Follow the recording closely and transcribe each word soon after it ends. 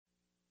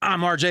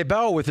I'm RJ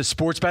Bell with the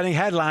sports betting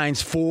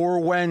headlines for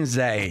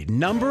Wednesday.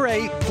 Number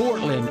 8,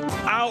 Portland,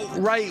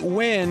 outright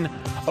win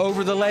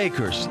over the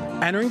Lakers.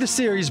 Entering the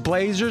series,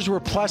 Blazers were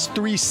plus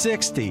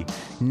 360.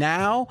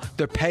 Now,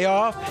 their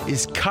payoff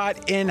is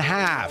cut in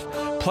half,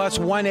 plus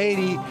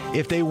 180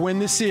 if they win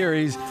the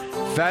series.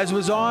 Fez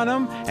was on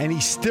them, and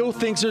he still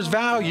thinks there's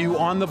value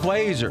on the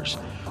Blazers.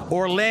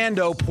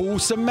 Orlando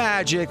pulls some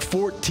magic,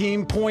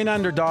 14-point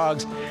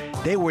underdogs.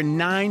 They were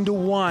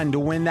 9-1 to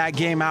win that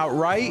game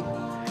outright.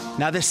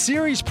 Now, the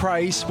series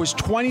price was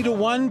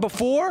 20-1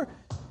 before.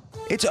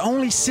 It's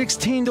only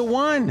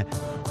 16-1.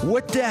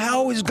 What the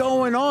hell is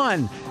going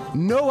on?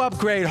 No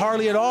upgrade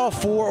hardly at all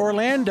for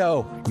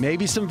Orlando.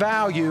 Maybe some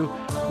value.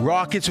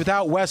 Rockets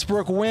without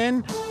Westbrook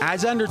win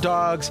as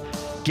underdogs.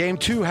 Game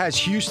 2 has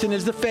Houston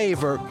as the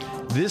favorite.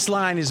 This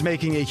line is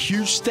making a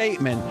huge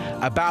statement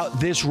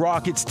about this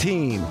Rockets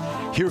team.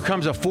 Here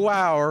comes a full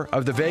hour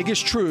of the Vegas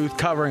Truth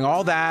covering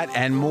all that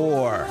and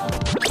more.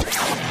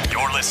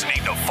 You're listening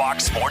to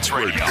Fox Sports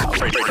Radio.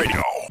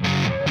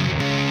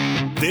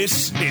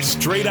 This is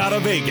Straight Out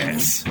of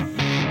Vegas.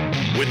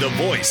 With the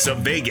voice of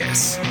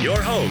Vegas,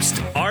 your host,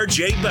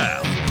 RJ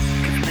Bell.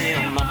 Give me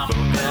a number,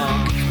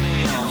 Bell. Give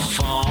me a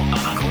phone.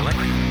 I collect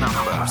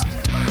numbers.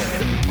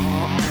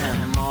 More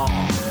and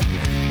more.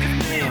 Give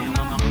me a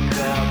number,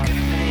 Bell. Give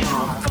me a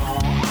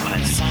phone.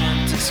 I'm a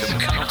scientist of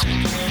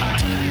counting.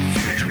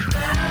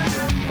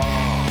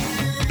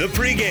 The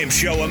pregame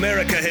show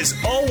America has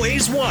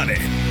always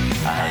wanted.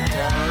 I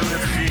tell the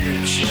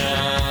future.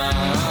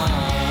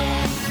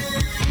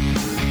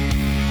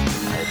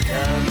 I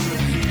tell the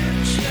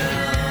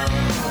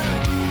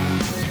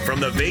future.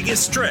 From the Vegas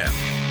Strip,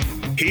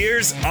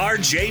 here's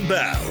RJ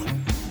Bell.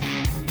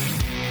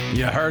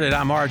 You heard it.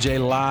 I'm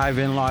RJ live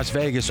in Las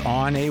Vegas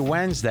on a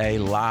Wednesday,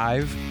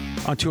 live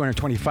on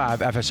 225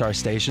 FSR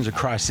stations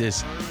across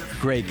this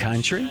great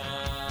country.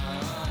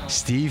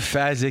 Steve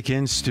Fezzik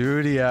in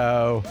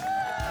studio.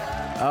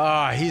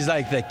 Oh, he's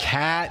like the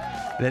cat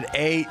that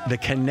ate the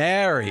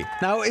canary.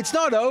 Now, it's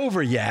not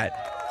over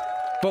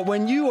yet, but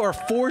when you are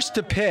forced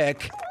to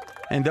pick,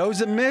 and those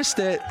that missed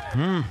it,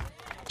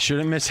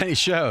 shouldn't miss any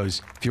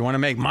shows. If you want to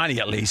make money,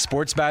 at least.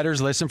 Sports batters,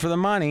 listen for the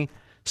money.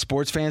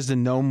 Sports fans to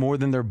know more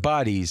than their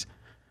buddies.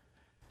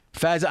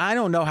 Faz, I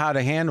don't know how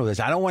to handle this.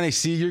 I don't want to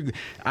see your...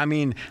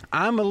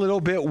 I'm a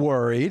little bit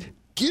worried.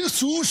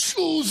 Guess who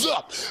shows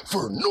up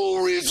for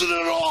no reason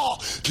at all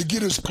to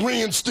get us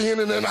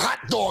grandstanding and hot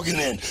dogging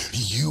in?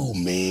 You,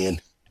 man.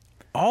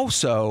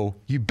 Also,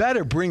 you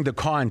better bring the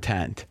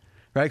content,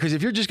 right? Because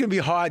if you're just going to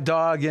be hot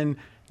dogging,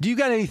 do you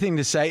got anything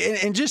to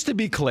say? And just to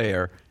be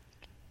clear,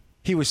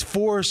 he was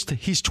forced.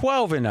 He's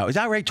 12-0. Is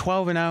that right?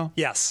 12-0?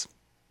 Yes.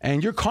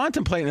 And you're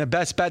contemplating the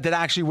best bet that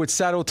actually would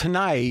settle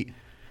tonight.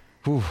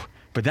 Whew.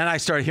 But then I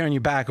started hearing you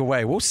back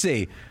away. We'll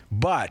see.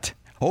 But,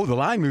 the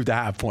line moved a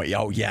half point.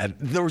 Oh, yeah,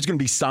 there was going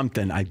to be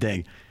something, I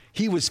think.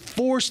 He was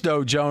forced,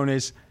 though,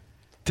 Jonas,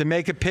 to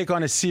make a pick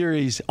on a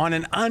series on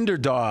an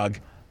underdog.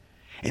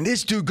 And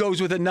this dude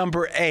goes with a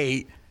number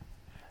 8,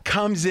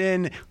 comes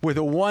in with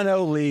a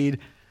 1-0 lead.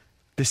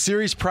 The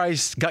series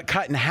price got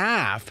cut in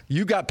half.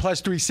 You got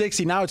plus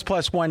 360. Now it's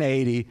plus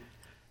 180.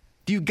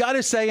 Do you got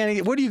to say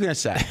anything? What are you going to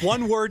say?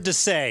 One word to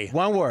say.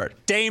 One word.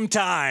 Dame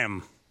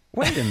time.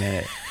 Wait a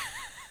minute.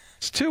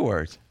 It's 2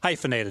 words.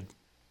 Hyphenated.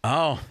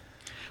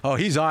 Oh,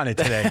 he's on it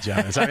today,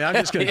 Jonas. I'm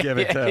just going to give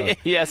it to him.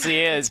 Yes, he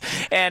is.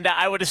 And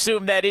I would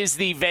assume that is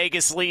the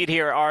Vegas lead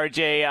here,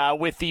 RJ,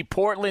 with the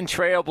Portland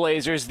Trail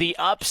Blazers, the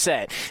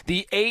upset,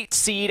 the 8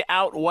 seed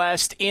out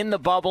west in the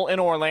bubble in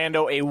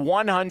Orlando, a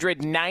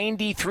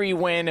 193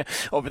 win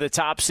over the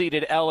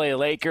top-seeded LA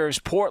Lakers.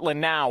 Portland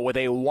now with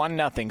a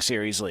 1-0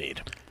 series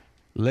lead.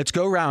 Let's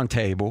go round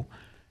table.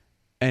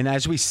 And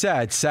as we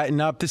said, setting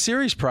up the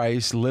series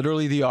price,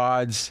 literally the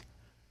odds,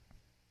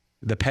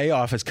 the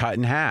payoff is cut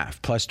in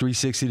half, plus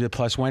 360 to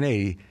plus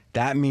 180.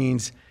 That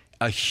means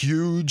a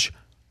huge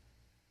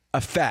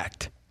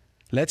effect.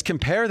 Let's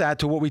compare that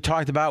to what we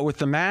talked about with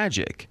the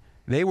Magic.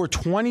 They were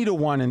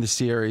 20-1 in the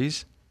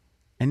series,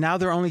 and now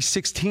they're only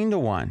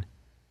 16-1.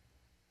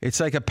 It's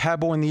like a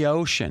pebble in the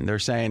ocean. They're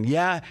saying,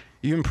 yeah,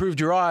 you improved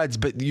your odds,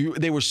 but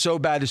they were so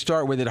bad to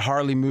start with it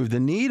hardly moved the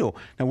needle.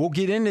 Now, we'll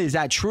get into, is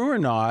that true or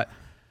not?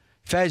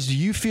 Fez, do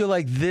you feel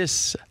like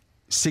this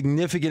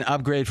significant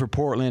upgrade for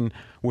Portland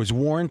was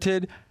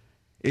warranted?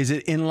 Is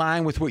it in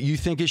line with what you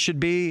think it should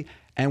be?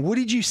 And what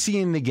did you see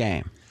in the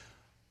game?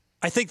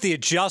 I think the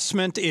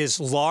adjustment is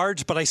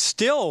large, but I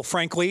still,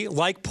 frankly,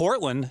 like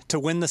Portland to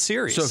win the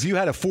series. So if you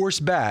had a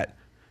forced bet,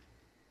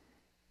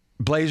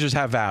 Blazers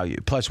have value,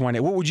 plus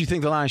 180. What would you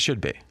think the line should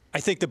be? I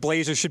think the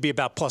Blazers should be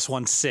about plus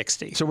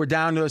 160. So we're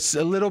down to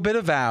a little bit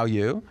of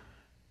value.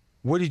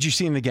 What did you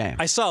see in the game?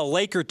 I saw a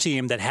Laker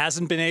team that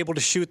hasn't been able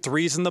to shoot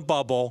threes in the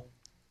bubble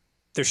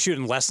They're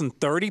shooting less than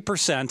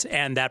 30%,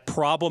 and that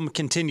problem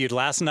continued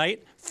last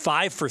night.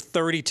 5 for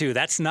 32.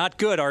 That's not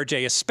good,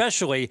 RJ,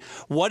 especially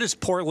what is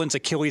Portland's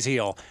Achilles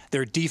heel?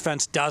 Their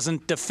defense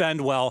doesn't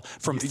defend well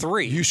from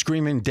 3. You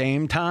screaming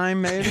Dame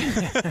time, maybe?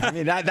 I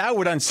mean, that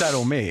would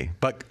unsettle me.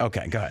 But,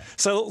 okay, go ahead.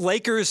 So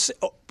Lakers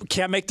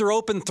can't make their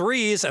open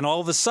threes, and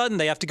all of a sudden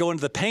they have to go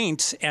into the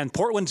paint, and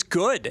Portland's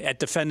good at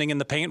defending in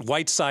the paint.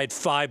 Whiteside,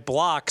 5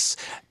 blocks.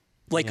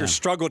 Lakers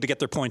struggled to get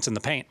their points in the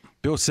paint.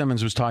 Bill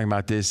Simmons was talking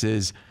about this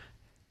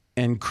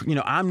and,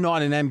 I'm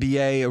not an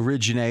NBA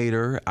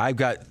originator. I've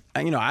got,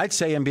 I'd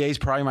say NBA is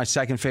probably my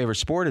second favorite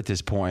sport at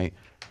this point.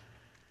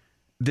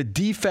 The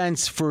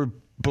defense for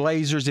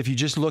Blazers, if you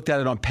just looked at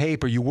it on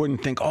paper, you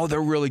wouldn't think, oh,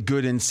 they're really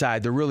good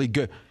inside. They're really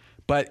good.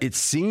 But it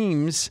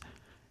seems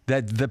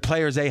that the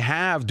players they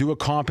have do a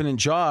competent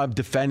job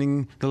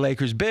defending the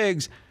Lakers'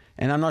 bigs.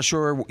 And I'm not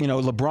sure,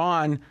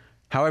 LeBron,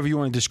 however you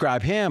want to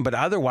describe him, but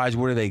otherwise,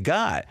 what do they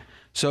got?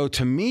 So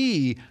to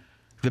me,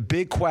 the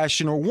big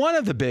question, or one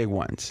of the big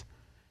ones,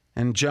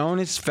 and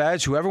Jonas,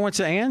 Fez, whoever wants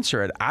to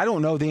answer it, I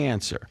don't know the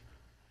answer.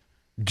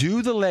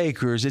 Do the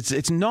Lakers,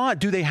 it's not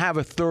do they have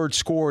a third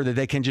scorer that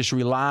they can just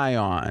rely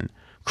on,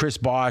 Chris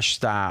Bosh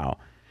style,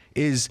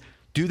 is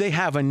do they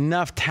have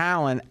enough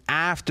talent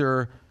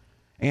after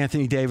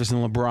Anthony Davis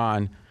and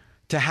LeBron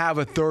to have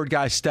a third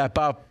guy step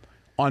up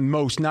on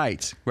most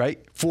nights, right?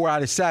 4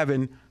 out of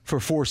 7 for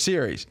 4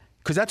 series.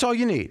 Because that's all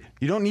you need.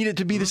 You don't need it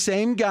to be the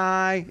same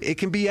guy. It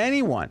can be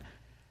anyone.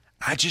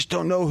 I just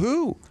don't know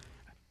who.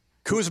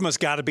 Kuzma's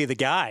got to be the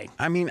guy.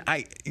 I mean,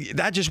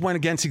 that just went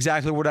against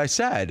exactly what I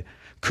said.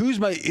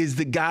 Kuzma is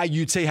the guy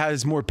you'd say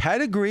has more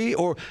pedigree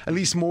or at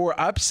least more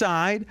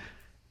upside.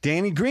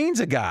 Danny Green's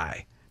a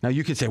guy. Now,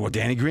 you could say, well,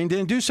 Danny Green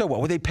didn't do so well.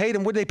 What did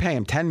they pay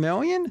him, $10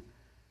 million?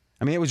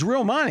 I mean, it was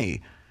real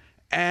money.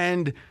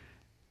 And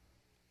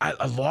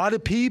a lot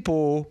of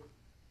people,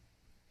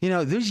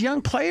 there's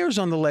young players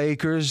on the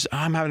Lakers.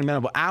 I'm having a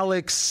mental.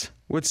 Alex...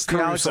 What's the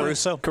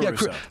Caruso?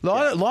 Caruso. A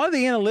lot of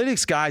the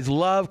analytics guys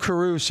love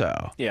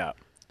Caruso. Yeah.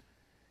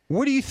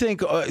 What do you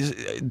think?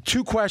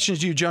 2 questions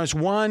to you, Jonas.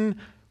 1,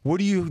 what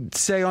do you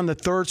say on the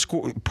third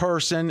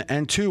person?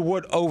 And 2,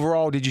 what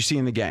overall did you see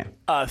in the game?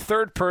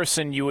 Third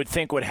person you would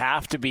think would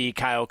have to be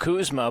Kyle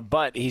Kuzma,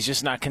 but he's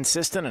just not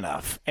consistent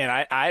enough. And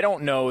I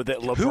don't know that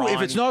LeBron...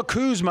 If it's not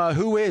Kuzma,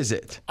 who is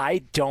it?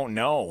 I don't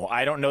know.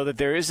 I don't know that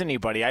there is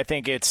anybody. I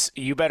think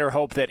you better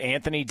hope that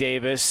Anthony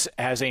Davis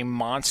has a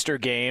monster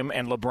game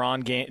and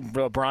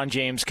LeBron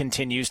James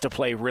continues to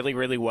play really,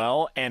 really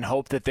well, and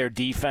hope that their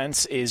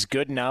defense is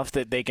good enough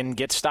that they can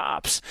get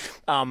stops.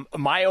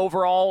 My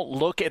overall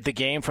look at the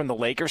game from the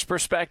Lakers'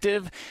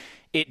 perspective,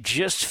 it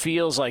just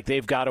feels like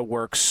they've got to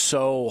work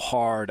so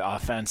hard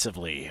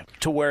offensively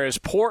to whereas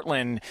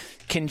Portland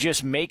can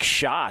just make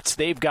shots.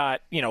 They've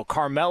got,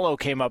 Carmelo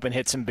came up and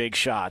hit some big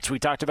shots. We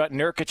talked about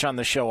Nurkic on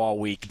the show all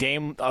week.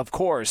 Dame, of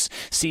course,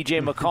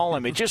 CJ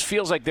McCollum. It just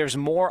feels like there's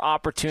more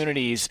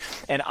opportunities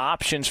and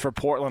options for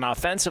Portland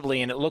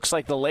offensively, and it looks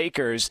like the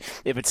Lakers,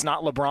 if it's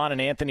not LeBron and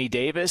Anthony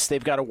Davis,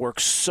 they've got to work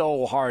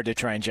so hard to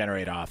try and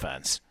generate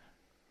offense.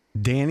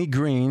 Danny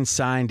Green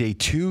signed a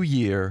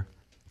 2-year,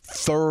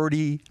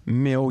 $30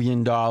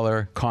 million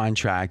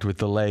contract with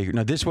the Lakers.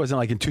 Now, this wasn't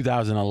like in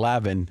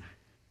 2011.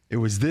 It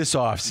was this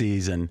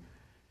offseason.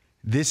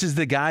 This is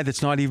the guy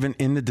that's not even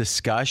in the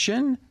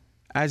discussion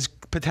as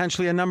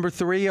potentially a number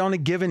 3 on a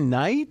given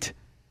night?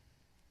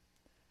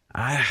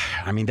 I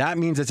mean, that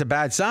means it's a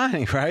bad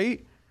signing,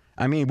 right?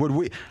 I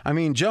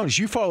mean, Jonas,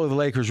 you follow the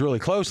Lakers really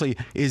closely.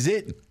 Is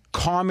it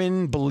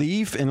common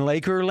belief in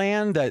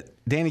Lakerland that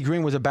Danny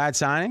Green was a bad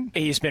signing?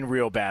 He's been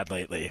real bad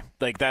lately.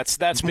 Like that's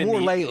been more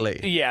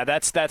lately. Yeah,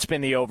 that's been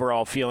the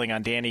overall feeling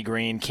on Danny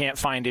Green. Can't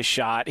find his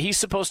shot. He's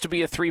supposed to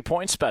be a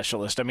 3-point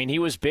specialist. I mean, he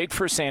was big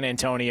for San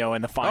Antonio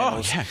in the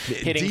finals,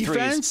 hitting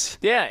defense. threes.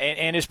 Yeah,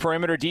 and his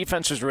perimeter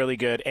defense was really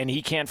good, and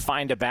he can't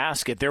find a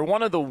basket. They're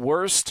one of the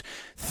worst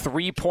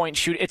 3-point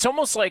shoot. It's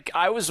almost like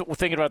I was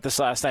thinking about this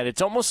last night.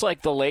 It's almost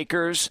like the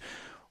Lakers.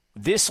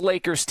 This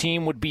Lakers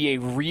team would be a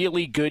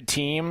really good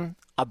team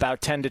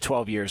about 10 to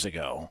 12 years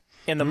ago.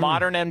 In the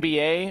modern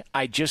NBA,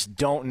 I just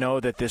don't know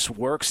that this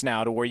works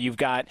now to where you've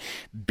got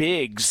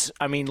bigs,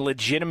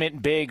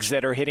 legitimate bigs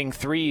that are hitting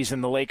threes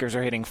and the Lakers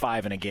are hitting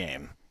 5 in a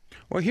game.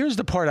 Well, here's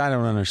the part I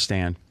don't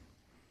understand.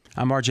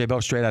 I'm RJ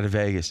Bell, straight out of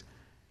Vegas.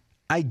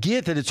 I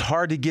get that it's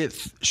hard to get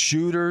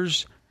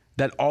shooters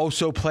that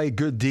also play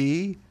good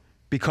D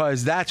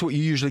because that's what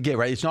you usually get,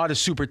 right? It's not a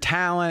super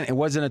talent. It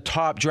wasn't a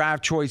top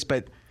draft choice,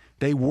 but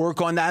they work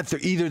on that.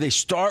 Either they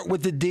start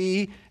with the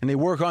D and they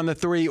work on the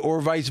 3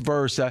 or vice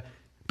versa,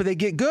 but they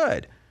get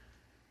good.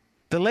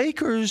 The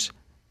Lakers,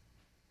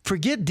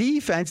 forget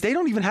defense. They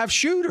don't even have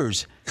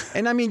shooters.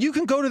 And, you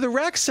can go to the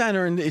rec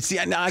center and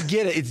I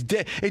get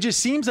it. It just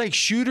seems like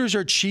shooters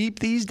are cheap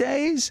these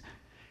days.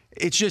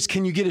 It's just,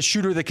 can you get a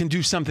shooter that can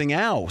do something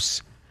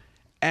else?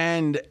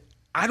 And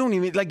I don't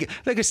even, like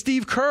a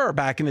Steve Kerr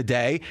back in the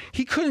day,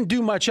 he couldn't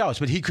do much else,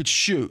 but he could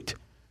shoot,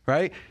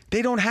 right?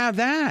 They don't have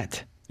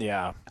that.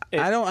 Yeah.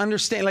 I don't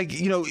understand.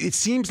 It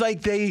seems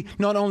like they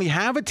not only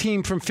have a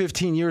team from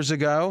 15 years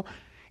ago,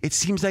 it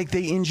seems like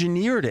they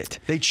engineered it.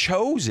 They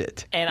chose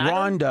it. And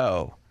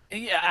Rondo.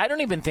 Yeah, I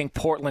don't even think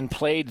Portland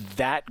played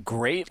that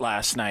great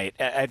last night.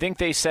 I think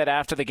they said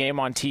after the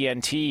game on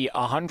TNT,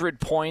 100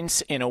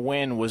 points in a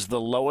win was the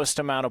lowest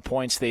amount of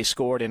points they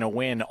scored in a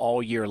win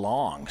all year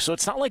long. So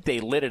it's not like they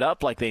lit it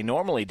up like they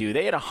normally do.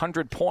 They had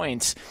 100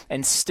 points,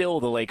 and still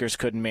the Lakers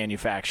couldn't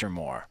manufacture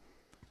more.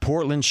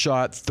 Portland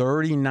shot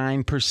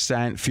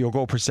 39% field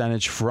goal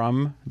percentage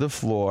from the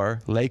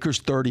floor. Lakers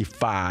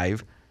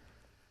 35.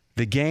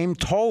 The game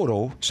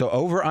total, so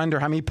over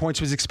under, how many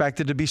points was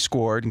expected to be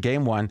scored in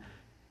game one?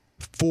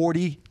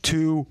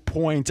 42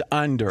 points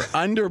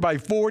under by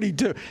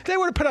 42. They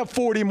would have put up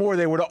 40 more.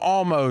 They would have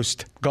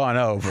almost gone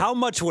over. How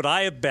much would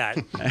I have bet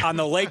on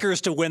the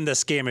Lakers to win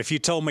this game if you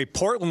told me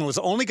Portland was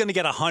only going to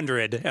get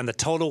 100 and the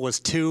total was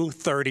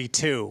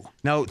 232?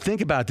 Now,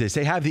 think about this.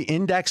 They have the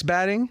index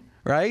betting,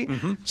 right?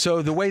 Mm-hmm.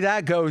 So the way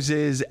that goes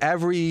is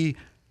every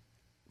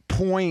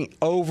point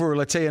over,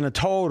 let's say in a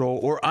total,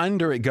 or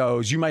under it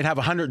goes, you might have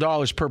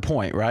 $100 per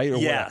point, right? Or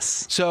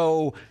yes. Whatever.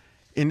 So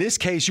in this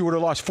case, you would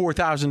have lost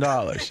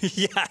 $4,000.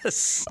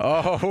 Yes.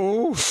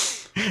 Oh,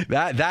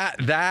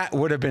 that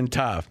would have been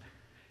tough.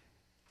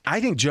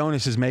 I think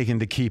Jonas is making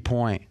the key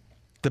point.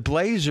 The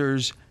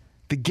Blazers,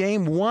 the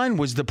game one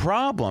was the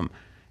problem.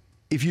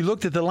 If you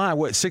looked at the line,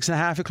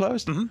 6.5 it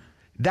closed? Mm-hmm.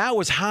 That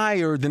was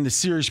higher than the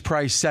series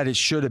price said it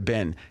should have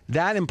been.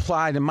 That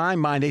implied, in my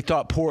mind, they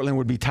thought Portland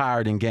would be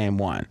tired in game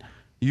one.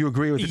 You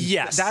agree with it?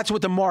 Yes. That's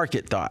what the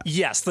market thought.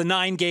 Yes, the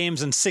 9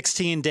 games in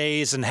 16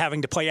 days and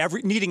having to play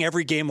needing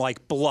every game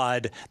like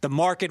blood, the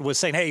market was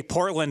saying, hey,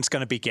 Portland's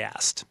going to be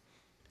gassed.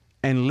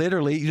 And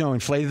literally,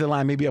 inflated the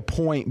line maybe a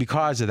point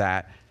because of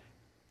that.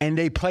 And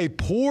they play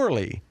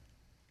poorly,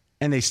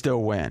 and they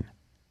still win.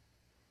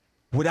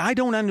 What I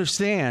don't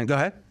understand, go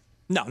ahead.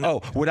 No. Oh,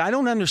 what I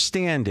don't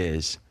understand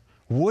is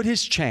what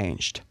has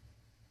changed.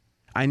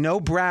 I know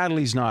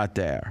Bradley's not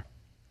there.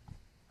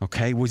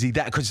 Okay, was he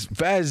that? Because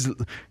Fez,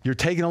 you're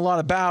taking a lot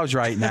of bows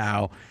right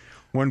now.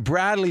 When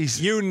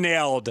Bradley's... You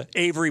nailed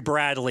Avery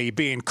Bradley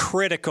being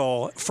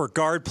critical for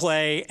guard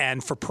play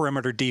and for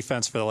perimeter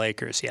defense for the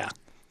Lakers, yeah.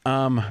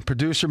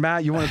 Producer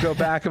Matt, you want to go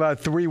back about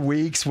 3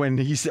 weeks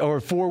or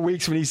 4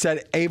 weeks when he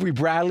said Avery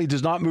Bradley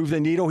does not move the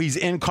needle? He's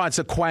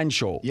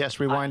inconsequential. Yes,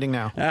 rewinding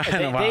now.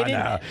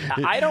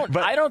 I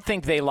don't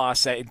think they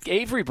lost that.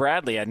 Avery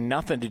Bradley had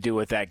nothing to do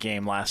with that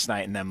game last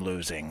night and them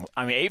losing.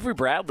 I mean, Avery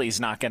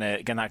Bradley's not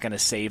gonna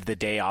save the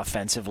day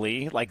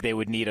offensively like they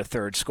would need a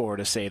third scorer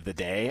to save the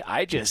day.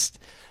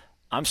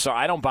 I'm sorry,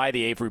 I don't buy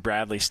the Avery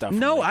Bradley stuff.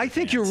 No, I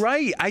think you're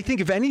right. I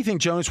think if anything,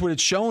 Jonas, what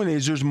it's showing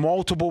is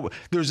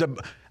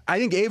I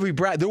think Avery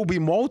Bradley, there will be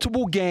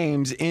multiple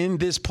games in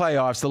this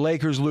playoffs. The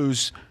Lakers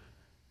lose,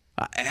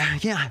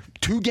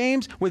 2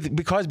 games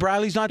because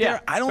Bradley's not there.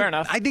 Fair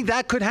enough. I think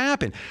that could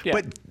happen. Yeah.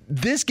 But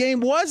this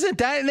game wasn't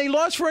that, and they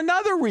lost for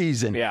another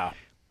reason. Yeah.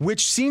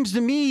 Which seems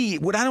to me,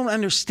 what I don't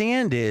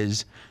understand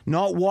is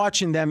not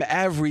watching them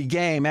every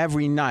game,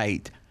 every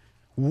night.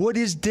 What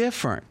is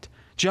different?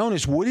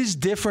 Jonas, what is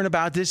different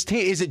about this team?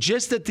 Is it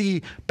just that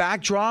the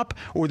backdrop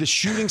or the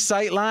shooting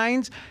sight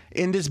lines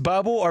in this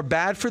bubble are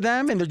bad for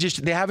them and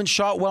they haven't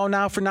shot well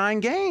now for 9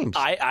 games?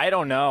 I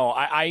don't know.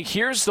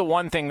 Here's the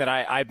one thing that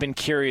I've been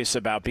curious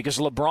about, because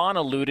LeBron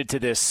alluded to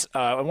this,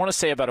 I want to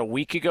say about a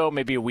week ago,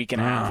 maybe a week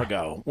and a half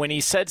ago, when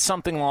he said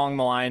something along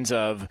the lines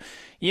of,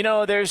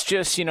 there's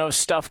just,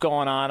 stuff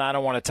going on. I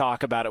don't want to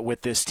talk about it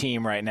with this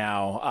team right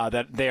now,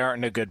 that they aren't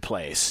in a good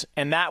place.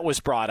 And that was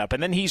brought up.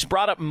 And then he's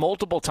brought up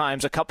multiple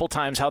times, a couple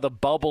times, how the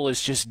bubble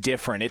is just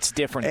different. It's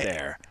different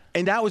there.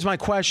 And that was my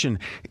question.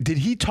 Did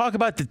he talk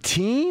about the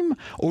team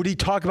or did he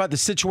talk about the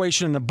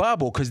situation in the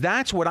bubble? Because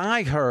that's what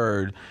I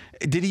heard.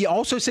 Did he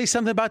also say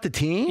something about the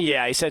team?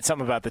 Yeah, he said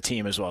something about the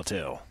team as well,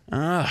 too.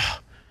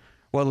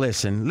 Well,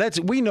 listen,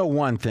 we know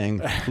one thing.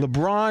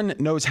 LeBron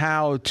knows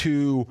how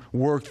to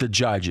work the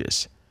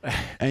judges.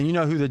 And you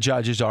know who the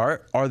judges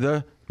are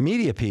the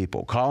media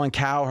people. Colin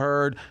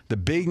Cowherd, the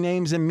big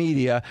names in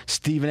media,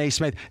 Stephen A.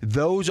 Smith.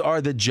 Those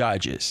are the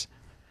judges.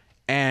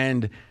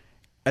 And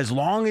as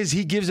long as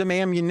he gives them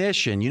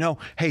ammunition,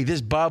 hey,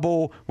 this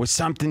bubble was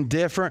something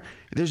different.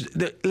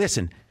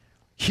 Listen,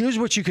 here's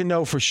what you can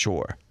know for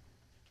sure.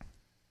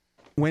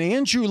 When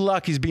Andrew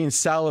Luck is being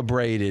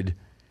celebrated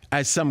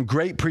as some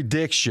great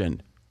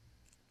prediction,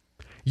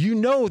 you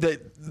know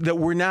that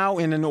we're now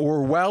in an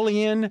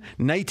Orwellian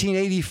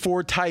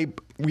 1984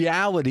 type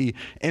reality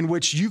in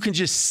which you can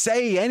just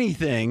say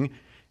anything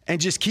and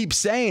just keep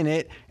saying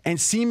it, and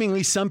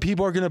seemingly some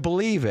people are going to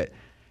believe it.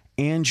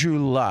 Andrew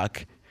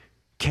Luck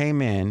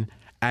came in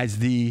as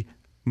the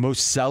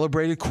most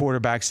celebrated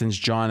quarterback since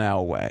John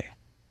Elway.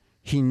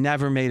 He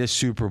never made a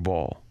Super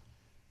Bowl.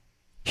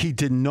 He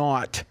did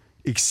not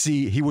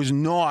exceed. He was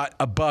not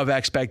above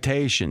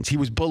expectations. He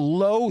was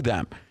below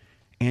them.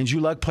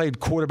 Andrew Luck played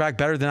quarterback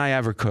better than I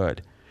ever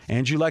could.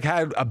 Andrew Luck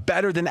had a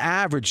better than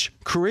average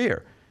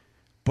career.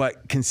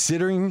 But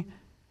considering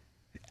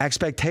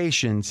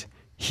expectations,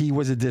 he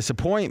was a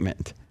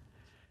disappointment.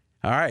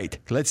 All right,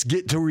 let's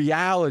get to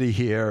reality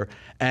here.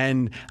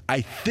 And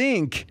I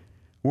think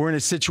we're in a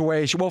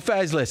situation. Well,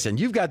 Fez, listen,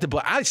 you've got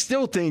the. I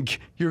still think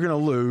you're going to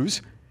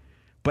lose,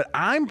 but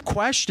I'm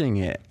questioning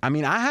it. I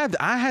mean, I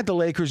had the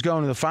Lakers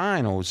going to the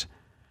finals.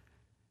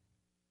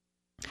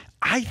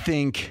 I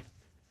think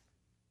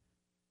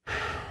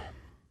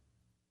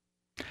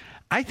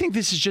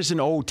this is just an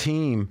old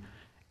team.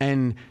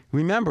 And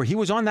remember, he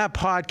was on that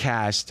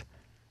podcast,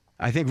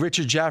 I think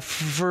Richard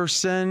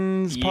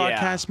Jefferson's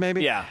podcast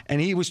maybe. Yeah.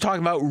 And he was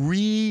talking about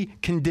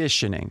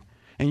reconditioning.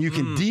 And you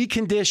can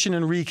decondition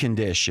and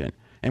recondition.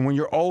 And when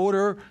you're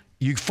older,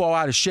 you fall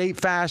out of shape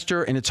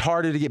faster and it's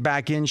harder to get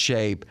back in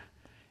shape.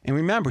 And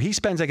remember, he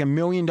spends like $1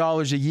 million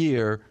a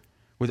year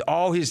with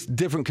all his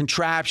different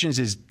contraptions,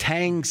 his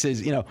tanks,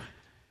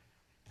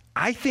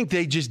 I think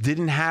they just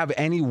didn't have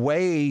any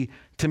way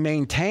to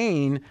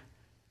maintain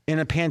in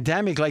a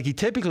pandemic like he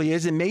typically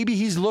is. And maybe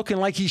he's looking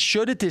like he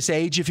should at this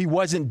age if he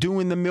wasn't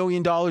doing the $1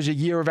 million a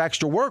year of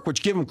extra work,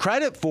 which give him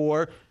credit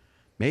for.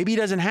 Maybe he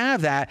doesn't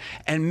have that.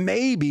 And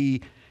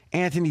maybe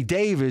Anthony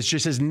Davis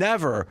just has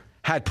never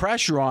had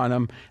pressure on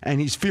him,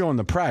 and he's feeling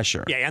the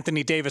pressure. Yeah,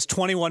 Anthony Davis,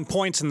 21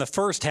 points in the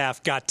first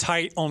half, got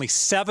tight, only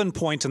 7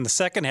 points in the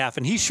second half,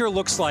 and he sure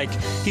looks like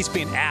he's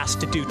being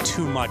asked to do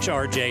too much,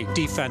 RJ,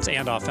 defense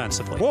and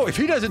offensively. Well, if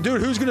he doesn't do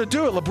it, who's going to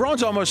do it?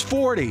 LeBron's almost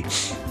 40.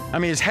 I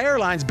mean, his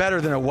hairline's better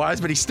than it was,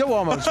 but he's still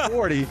almost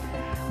 40.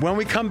 When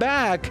we come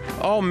back,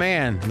 oh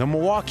man, the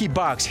Milwaukee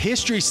Bucks.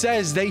 History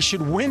says they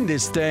should win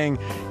this thing.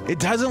 It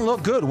doesn't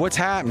look good. What's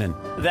happening?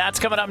 That's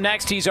coming up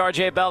next. He's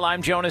RJ Bell.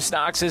 I'm Jonas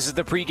Knox. This is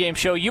the pregame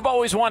show you've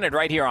always wanted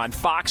right here on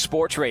Fox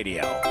Sports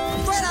Radio.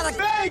 Straight out of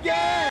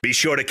Vegas! Be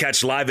sure to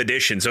catch live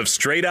editions of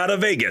Straight Outta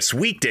Vegas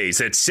weekdays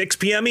at 6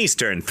 p.m.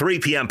 Eastern, 3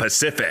 p.m.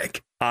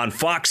 Pacific on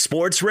Fox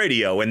Sports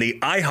Radio and the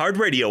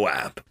iHeartRadio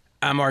app.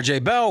 I'm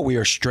RJ Bell. We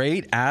are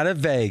straight out of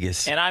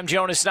Vegas. And I'm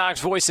Jonas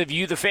Knox, voice of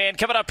You, the Fan.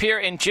 Coming up here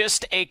in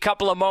just a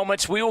couple of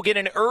moments, we will get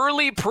an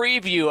early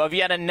preview of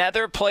yet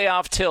another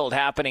playoff tilt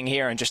happening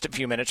here in just a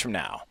few minutes from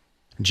now.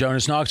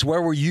 Jonas Knox, where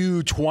were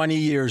you 20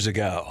 years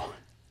ago?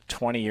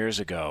 20 years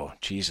ago.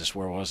 Jesus,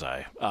 where was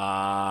I?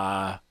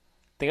 I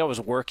think I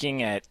was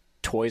working at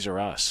Toys R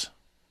Us.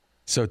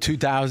 So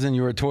 2000,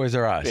 you were at Toys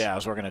R Us? Yeah, I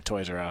was working at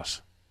Toys R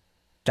Us.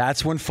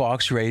 That's when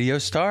Fox Radio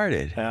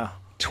started. Yeah.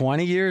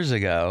 20 years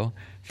ago.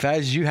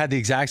 Fez, you had the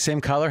exact same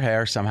color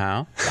hair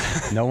somehow.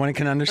 No one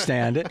can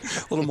understand it.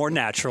 A little more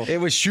natural. It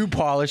was shoe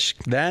polish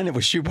then. It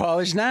was shoe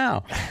polish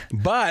now.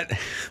 But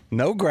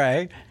no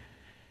gray.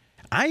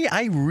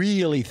 I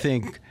really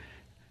think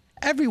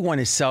everyone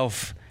is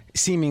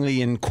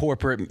seemingly in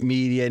corporate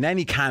media and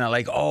any kind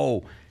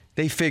of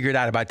they figured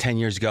out about 10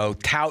 years ago,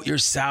 tout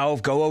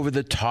yourself, go over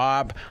the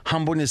top,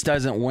 humbleness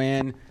doesn't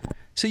win.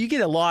 So you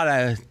get a lot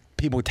of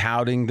people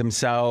touting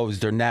themselves,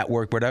 their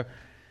network, whatever.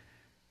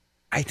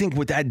 I think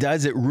what that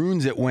does, it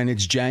ruins it when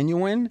it's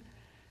genuine.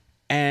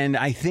 And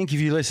I think if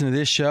you listen to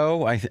this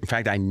show, in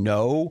fact, I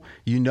know,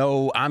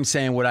 I'm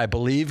saying what I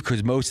believe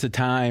because most of the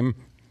time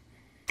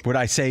what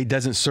I say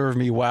doesn't serve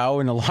me well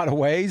in a lot of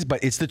ways,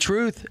 but it's the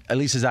truth, at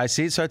least as I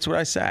see it, so that's what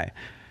I say.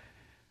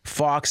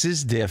 Fox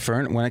is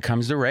different when it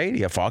comes to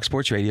radio. Fox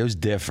Sports Radio is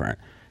different.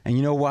 And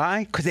you know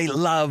why? Because they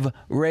love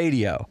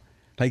radio.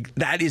 Like,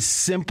 that is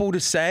simple to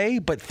say,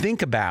 but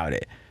think about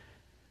it.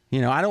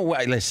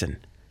 Listen,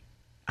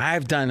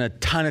 I've done a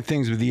ton of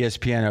things with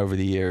ESPN over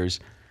the years.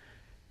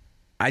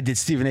 I did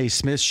Stephen A.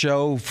 Smith's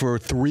show for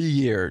 3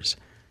 years.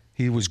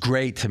 He was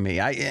great to me.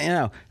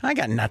 I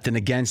got nothing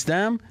against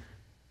them.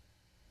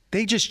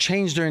 They just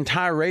changed their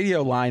entire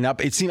radio lineup.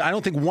 It seemed I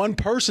don't think one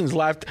person's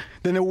left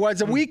than there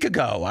was a week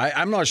ago.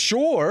 I'm not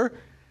sure,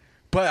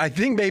 but I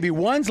think maybe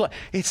one's left.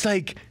 It's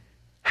like,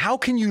 how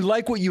can you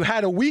like what you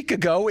had a week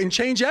ago and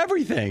change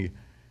everything?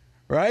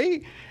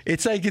 Right?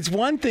 It's like, it's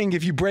one thing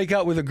if you break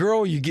up with a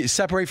girl, you get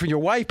separate from your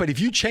wife, but if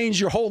you change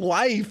your whole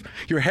life,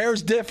 your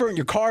hair's different,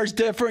 your car's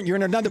different, you're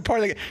in another part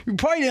of the, you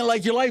probably didn't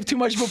like your life too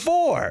much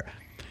before.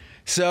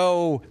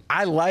 So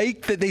I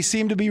like that they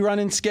seem to be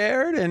running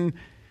scared, and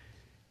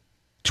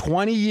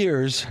 20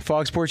 years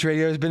Fox Sports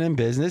Radio has been in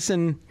business,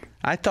 and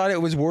I thought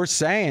it was worth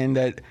saying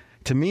that,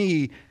 to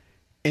me,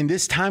 in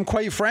this time,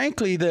 quite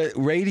frankly, the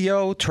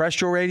radio,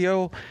 terrestrial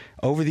radio,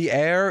 over the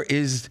air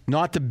is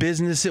not the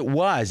business it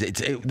was.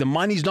 The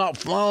money's not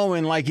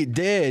flowing like it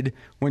did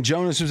when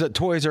Jonas was at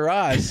Toys R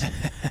Us.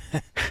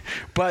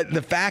 But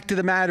the fact of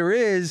the matter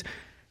is,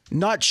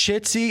 not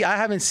shitsy. I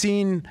haven't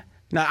seen.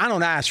 Now, I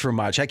don't ask for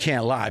much. I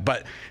can't lie.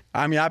 But,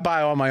 I mean, I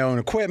buy all my own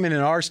equipment in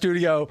our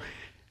studio.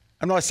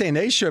 I'm not saying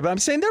they should, but I'm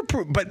saying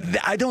but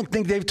I don't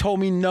think they've told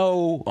me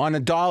no on a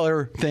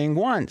dollar thing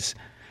once.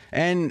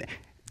 And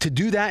to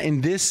do that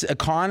in this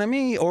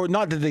economy, or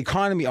not that the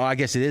economy, I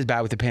guess it is bad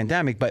with the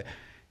pandemic, but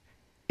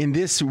in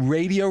this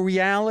radio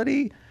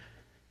reality,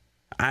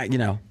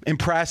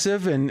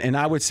 impressive. And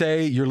I would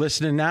say, you're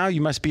listening now, you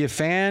must be a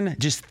fan.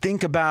 Just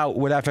think about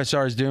what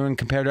FSR is doing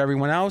compared to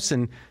everyone else.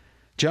 And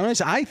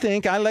Jonas, I'd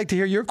like to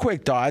hear your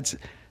quick thoughts.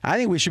 I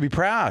think we should be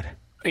proud.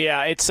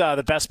 Yeah, it's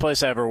the best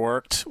place I ever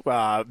worked.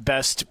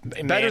 Best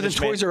better than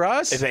Toys R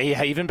Us?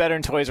 Yeah, even better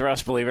than Toys R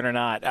Us, believe it or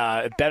not.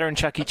 Better than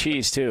Chuck E.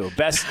 Cheese, too.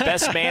 Best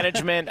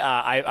management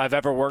I've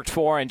ever worked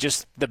for, and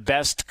just the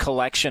best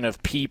collection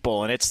of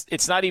people. And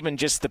it's not even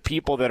just the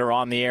people that are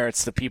on the air,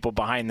 it's the people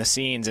behind the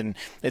scenes. And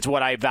it's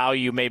what I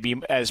value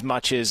maybe as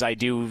much as I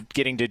do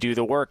getting to do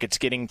the work. It's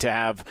getting to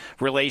have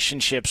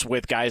relationships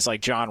with guys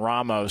like John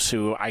Ramos,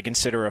 who I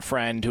consider a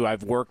friend, who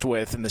I've worked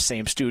with in the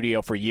same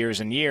studio for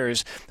years and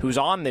years, who's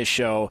on this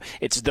show.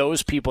 It's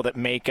those people that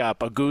make up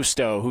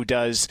Augusto, who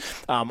does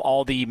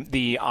all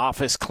the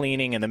office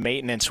cleaning and the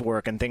maintenance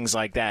work and things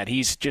like that.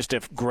 He's just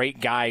a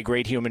great guy,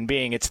 great human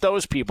being. It's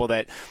those people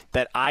that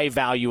I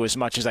value as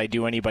much as I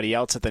do anybody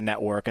else at the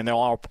network, and they're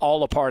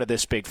all a part of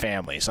this big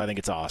family. So I think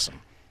it's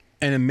awesome.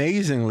 And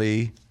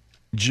amazingly,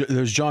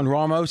 there's John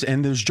Ramos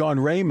and there's John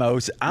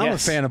Ramos. I'm a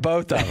fan of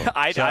both of them.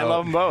 I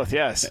love them both,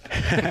 yes.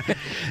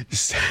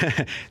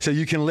 So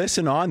you can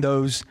listen on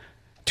those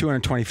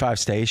 225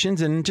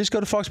 stations, and just go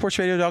to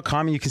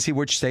foxsportsradio.com and you can see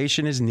which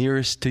station is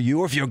nearest to you,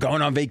 or if you're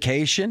going on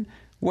vacation,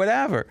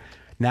 whatever.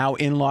 Now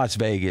in Las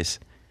Vegas,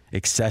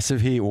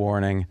 excessive heat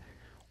warning,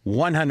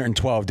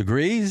 112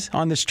 degrees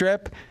on the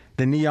Strip.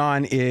 The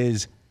neon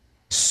is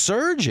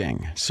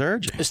surging.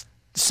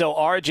 So,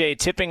 RJ,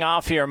 tipping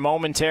off here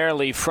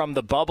momentarily from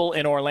the bubble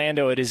in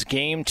Orlando. It is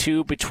Game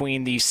 2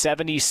 between the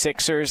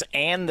 76ers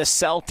and the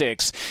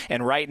Celtics.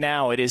 And right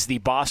now it is the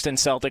Boston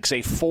Celtics,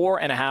 a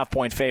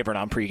 4.5-point favorite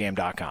on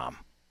pregame.com.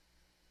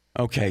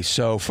 Okay,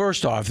 so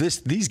first off,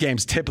 these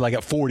games tip like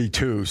at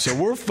 42. So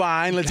we're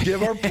fine. Let's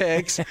give our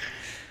picks.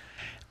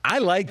 I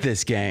like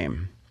this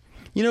game.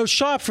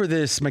 Shop for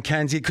this,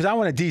 Mackenzie, because I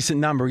want a decent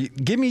number.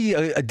 Give me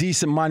a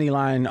decent money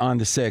line on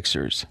the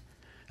Sixers.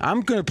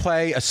 I'm going to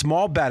play a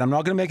small bet. I'm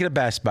not going to make it a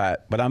best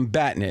bet, but I'm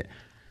betting it.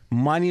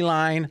 Money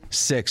line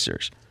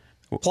Sixers.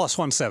 Plus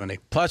 170.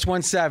 Plus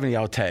 170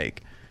 I'll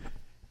take.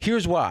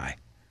 Here's why.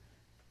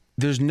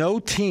 There's no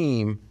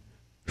team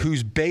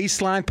whose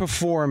baseline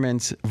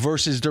performance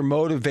versus their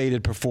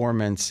motivated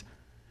performance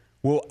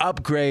will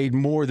upgrade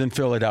more than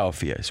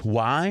Philadelphia's.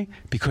 Why?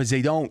 Because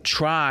they don't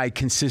try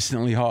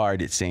consistently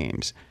hard, it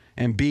seems.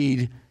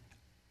 Embiid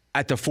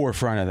at the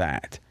forefront of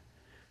that.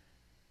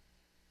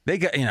 They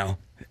got,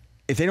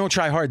 if they don't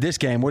try hard this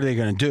game, what are they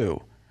going to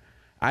do?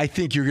 I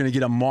think you're going to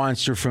get a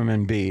monster from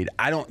Embiid.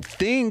 I don't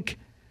think,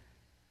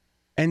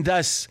 and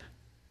thus,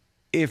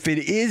 if it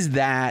is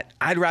that,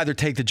 I'd rather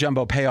take the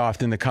jumbo payoff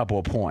than the couple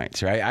of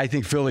points, right? I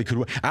think Philly could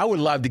win. I would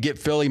love to get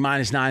Philly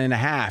minus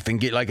 9.5 and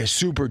get like a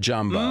super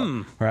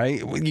jumbo, right?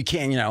 You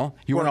can't,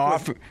 you want to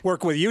offer.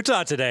 Work with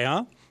Utah today,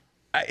 huh?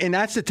 And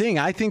that's the thing.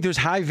 I think there's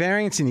high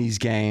variance in these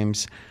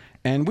games,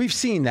 and we've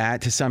seen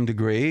that to some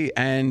degree.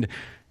 And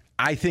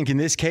I think in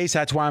this case,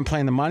 that's why I'm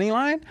playing the money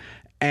line.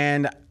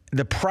 And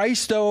the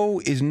price, though,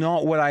 is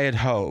not what I had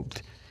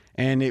hoped.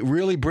 And it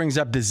really brings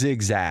up the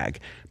zigzag.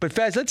 But,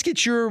 Fez, let's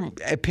get your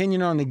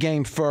opinion on the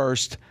game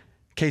first, in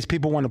case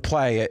people want to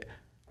play it.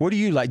 What do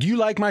you like? Do you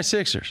like my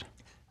Sixers?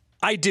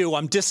 I do.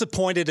 I'm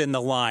disappointed in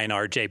the line,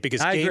 RJ,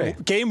 because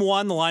game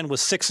one, the line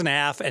was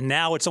 6.5, and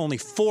now it's only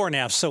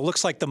 4.5. So it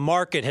looks like the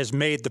market has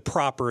made the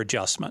proper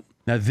adjustment.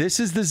 Now, this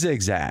is the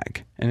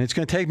zigzag, and it's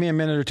going to take me a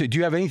minute or two. Do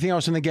you have anything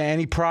else in the game?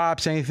 Any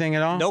props, anything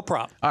at all? No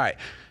prop. All right.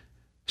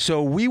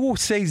 So we will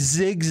say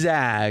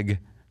zigzag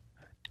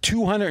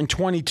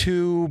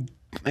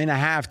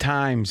 222.5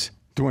 times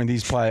during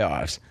these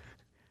playoffs.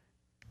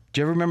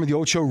 Do you ever remember the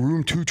old show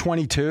Room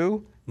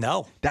 222?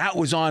 No. That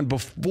was on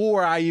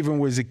before I even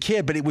was a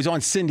kid, but it was on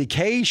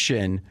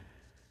syndication.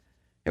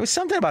 It was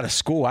something about a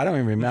school. I don't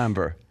even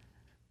remember.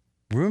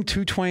 Room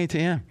 222,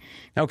 yeah.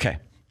 Okay.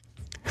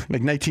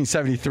 Like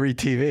 1973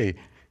 TV.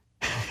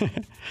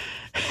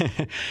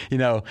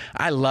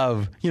 I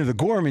love, the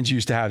Gormans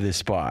used to have this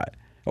spot,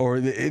 or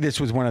this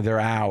was one of their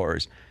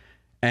hours.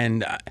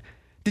 And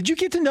did you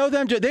get to know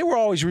them? They were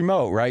always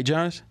remote, right,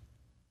 Jonas?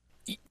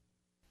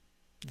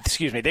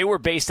 Excuse me. They were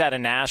based out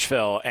of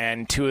Nashville,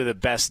 and two of the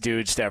best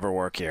dudes to ever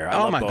work here.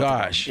 Oh, my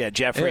gosh. Yeah,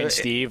 Jeffrey and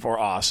Steve were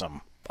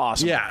awesome.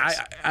 Awesome. Yeah,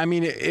 I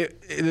mean,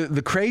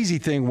 the crazy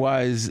thing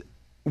was,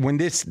 when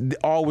this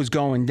all was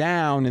going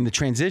down and the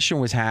transition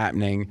was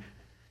happening,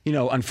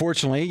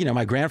 unfortunately,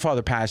 my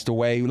grandfather passed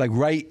away like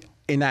right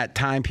in that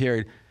time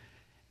period.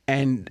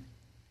 And,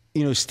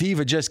 Steve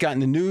had just gotten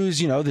the news,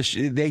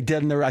 they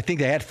did, I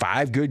think they had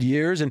 5 good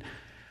years. And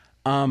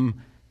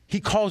he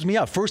calls me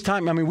up. First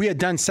time, we had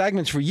done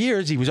segments for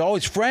years. He was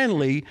always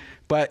friendly,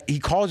 but he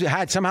calls,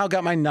 somehow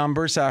got my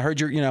number. So I heard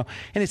your, and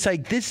it's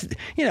like this,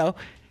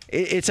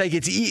 it's like,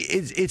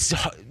 it's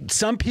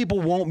some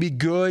people won't be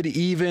good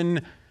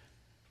even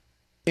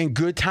in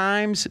good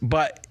times,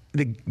 but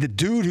the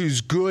dude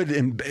who's good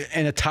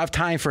in a tough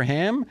time for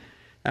him,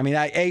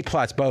 A+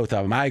 both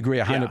of them. I agree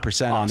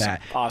 100% on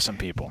that. Awesome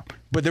people.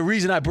 But the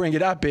reason I bring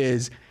it up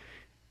is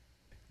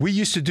we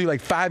used to do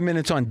like 5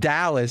 minutes on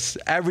Dallas.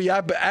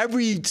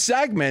 Every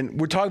segment,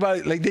 we're talking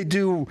about, like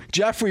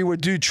Jeffrey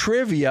would do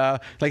trivia,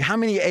 like how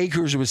many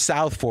acres was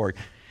South Fork?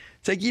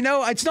 It's like,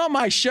 it's not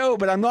my show,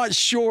 but I'm not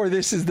sure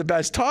this is the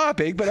best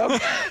topic.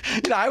 But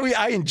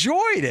I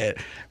enjoyed it.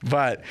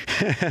 But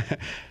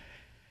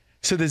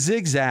so the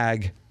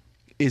zigzag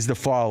is the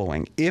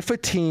following. If a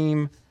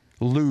team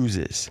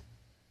loses,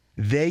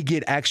 they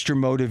get extra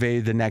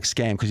motivated the next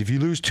game. Because if you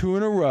lose 2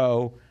 in a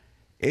row,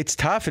 it's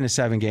tough in a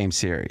 7-game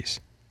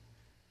series.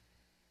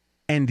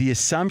 And the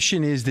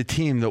assumption is the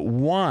team that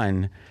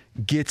won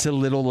gets a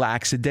little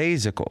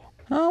lackadaisical.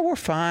 Oh, we're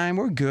fine.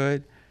 We're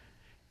good.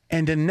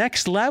 And the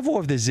next level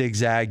of the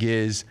zigzag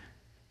is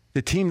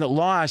the team that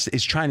lost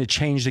is trying to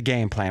change the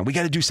game plan. We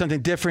got to do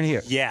something different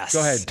here. Yes.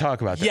 Go ahead,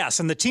 talk about that. Yes,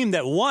 and the team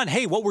that won,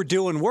 hey, what we're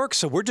doing works,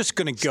 so we're just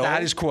going to go.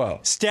 Status quo.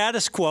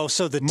 Status quo.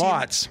 So the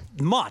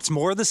Mott's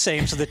more of the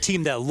same. So the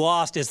team that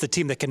lost is the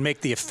team that can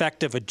make the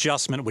effective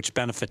adjustment, which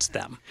benefits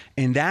them.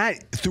 And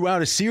that,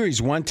 throughout a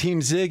series, one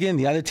team zigging,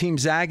 the other team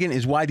zagging,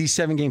 is why these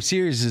 7-game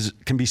series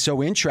can be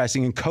so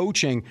interesting, and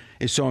coaching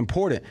is so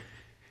important.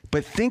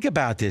 But think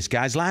about this,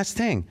 guys. Last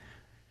thing.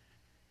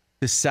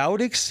 The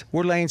Celtics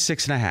were laying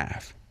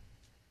 6.5.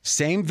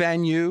 Same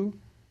venue.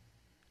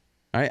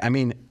 All right. I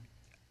mean,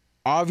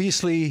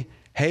 obviously,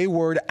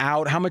 Hayward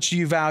out. How much do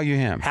you value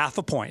him?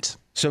 0.5 point.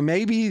 So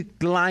maybe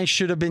the line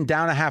should have been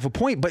down 0.5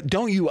 point. But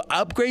don't you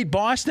upgrade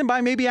Boston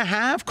by maybe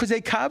 0.5 because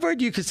they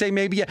covered? You could say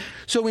maybe.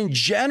 So in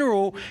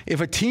general,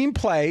 if a team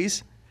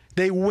plays,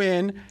 they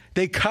win,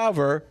 they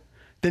cover,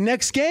 the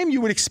next game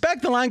you would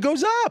expect the line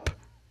goes up.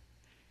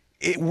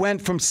 It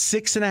went from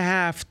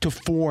 6.5 to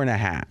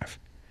 4.5.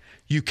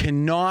 You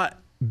cannot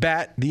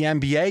bet the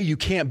NBA. You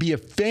can't be a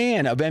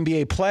fan of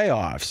NBA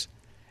playoffs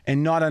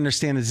and not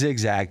understand the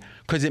zigzag,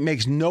 because it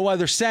makes no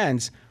other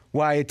sense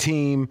why a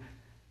team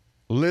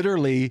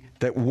literally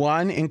that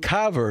won and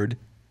covered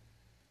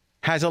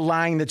has a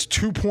line that's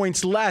 2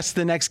 points less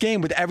the next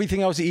game with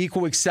everything else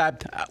equal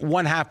except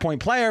 1.5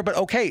 point player. But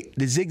okay,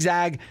 the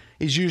zigzag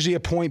is usually a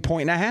point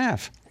and a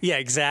half. Yeah,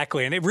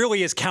 exactly. And it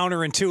really is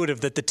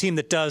counterintuitive that the team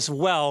that does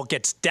well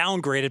gets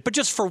downgraded, but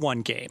just for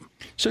one game.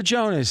 So,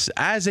 Jonas,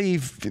 as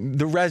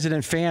the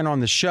resident fan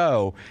on the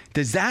show,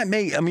 does that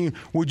make,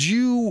 would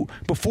you,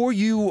 before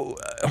you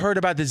heard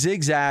about the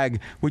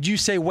zigzag, would you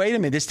say, wait a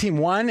minute, this team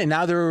won and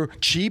now they're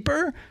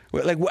cheaper?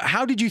 Like,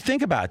 how did you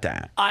think about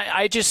that?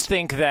 I just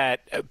think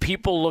that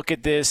people look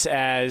at this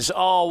as,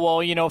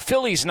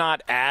 Philly's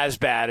not as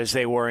bad as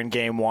they were in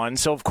Game 1,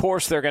 so of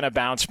course they're going to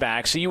bounce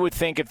back. So you would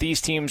think if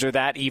these teams are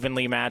that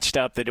evenly matched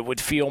up that it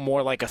would feel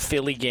more like a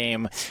Philly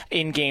game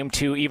in Game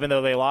 2, even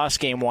though they lost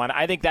Game 1.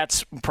 I think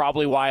that's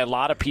probably why a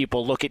lot of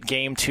people look at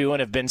Game 2 and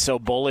have been so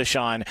bullish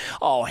on,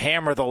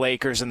 hammer the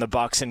Lakers and the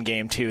Bucks in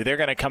Game 2. They're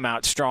going to come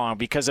out strong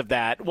because of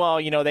that. Well,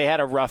 they had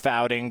a rough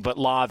outing, but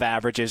law of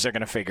averages, they're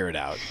going to figure it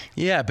out.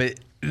 Yeah,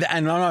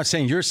 and I'm not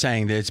saying you're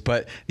saying this,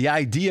 but the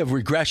idea of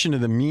regression to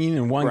the mean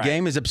in one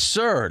game is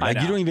absurd. Like,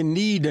 you don't even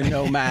need to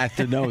know math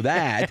to know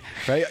that,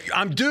 right?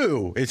 I'm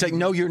due. It's like,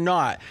 no, you're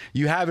not.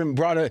 You haven't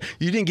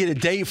you didn't get a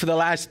date for the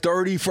last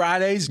 30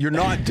 Fridays. You're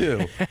not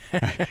due.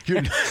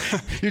 you're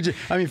just,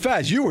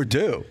 Faz, you were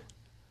due.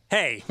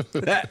 Hey,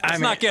 let's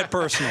not get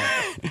personal.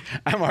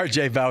 I'm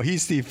RJ Bell.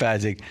 He's Steve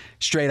Fezzik,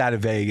 straight out of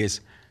Vegas.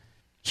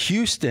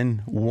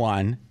 Houston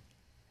won.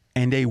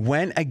 And they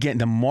went again.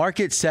 The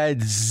market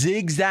said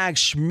zigzag,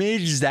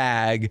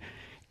 schmizag.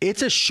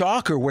 It's a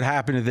shocker what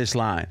happened to this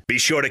line. Be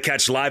sure to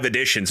catch live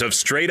editions of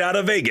Straight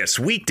Outta Vegas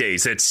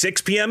weekdays at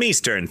 6 p.m.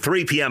 Eastern,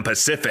 3 p.m.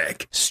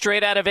 Pacific.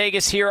 Straight Outta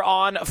Vegas here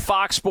on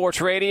Fox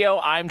Sports Radio.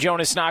 I'm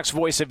Jonas Knox,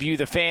 voice of You,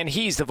 the fan.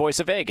 He's the voice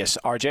of Vegas,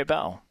 RJ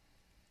Bell.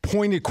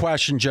 Pointed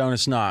question,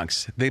 Jonas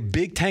Knox. The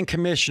Big Ten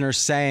commissioner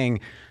saying,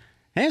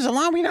 there's a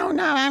lot we don't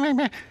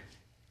know.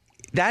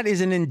 That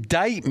is an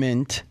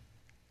indictment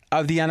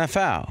of the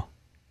NFL.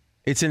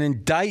 It's an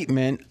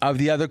indictment of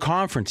the other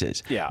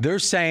conferences. Yeah. They're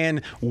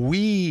saying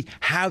we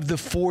have the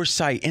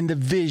foresight and the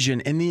vision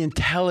and the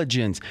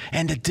intelligence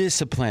and the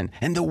discipline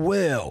and the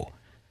will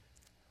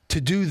to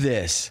do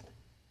this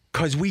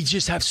because we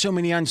just have so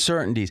many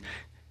uncertainties.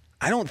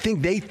 I don't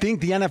think they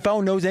think the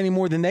NFL knows any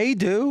more than they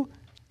do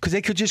because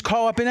they could just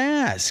call up and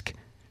ask.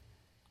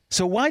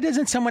 So why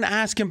doesn't someone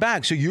ask him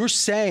back? So you're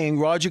saying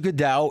Roger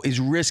Goodell is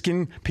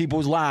risking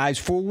people's lives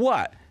for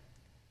what?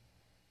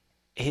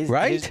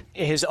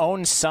 His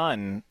own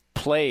son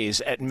plays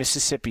at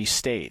Mississippi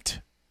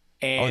State.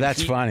 And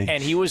that's funny.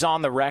 And he was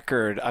on the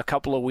record a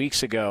couple of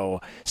weeks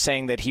ago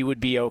saying that he would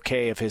be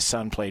okay if his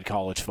son played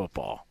college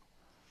football.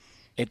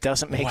 It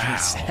doesn't make any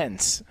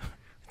sense.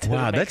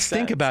 Wow, let's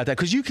think about that.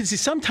 Because you can see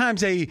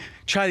sometimes they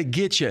try to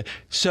get you.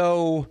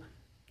 So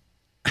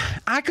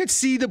I could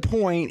see the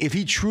point if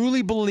he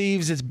truly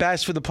believes it's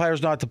best for the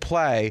players not to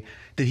play,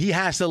 that he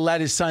has to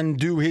let his son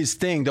do his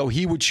thing, though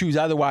he would choose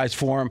otherwise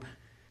for him.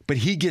 But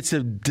he gets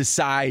to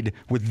decide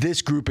with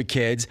this group of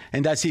kids,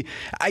 and because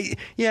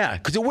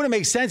it wouldn't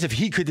make sense if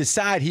he could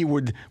decide he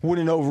wouldn't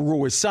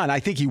overrule his son. I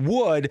think he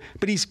would,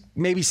 but he's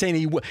maybe saying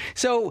he would.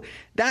 So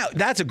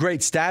that's a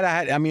great stat I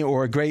had.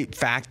 Or a great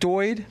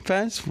factoid,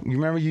 Fez. You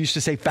remember you used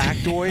to say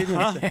factoid?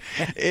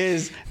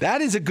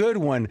 That is a good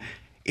one.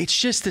 It's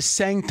just the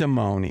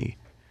sanctimony.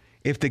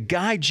 If the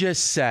guy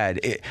just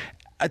said,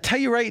 I'll tell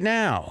you right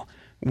now,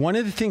 one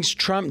of the things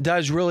Trump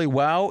does really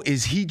well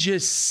is he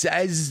just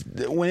says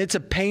when it's a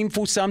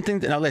painful something.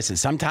 Now, listen,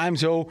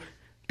 sometimes he'll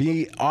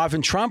be off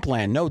in Trump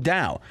land, no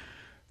doubt.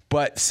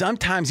 But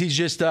sometimes he's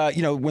just,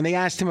 when they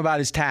asked him about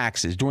his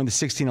taxes during the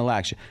 2016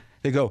 election,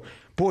 they go,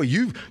 boy,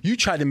 you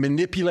tried to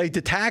manipulate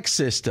the tax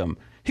system.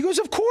 He goes,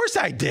 of course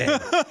I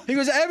did. He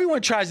goes,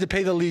 everyone tries to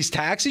pay the least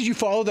taxes. You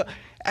follow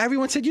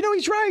everyone said,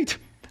 he's right.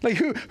 Like,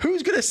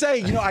 who's going to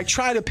say, I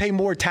try to pay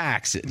more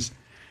taxes?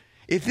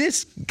 If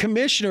this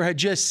commissioner had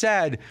just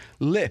said,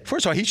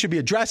 first of all, he should be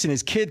addressing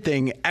his kid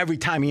thing every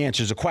time he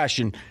answers a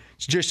question,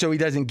 just so he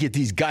doesn't get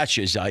these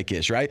gotchas like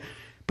this, right?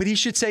 But he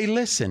should say,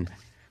 listen,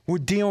 we're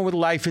dealing with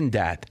life and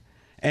death,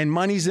 and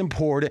money's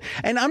important.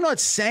 And I'm not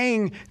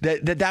saying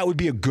that would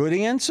be a good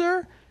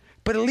answer,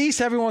 but at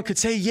least everyone could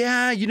say,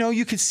 yeah,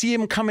 you could see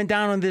him coming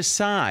down on this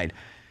side.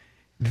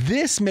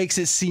 This makes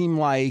it seem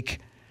like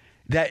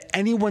that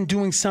anyone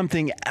doing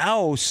something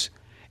else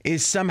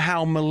is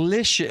somehow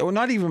malicious, or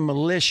not even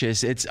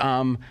malicious, it's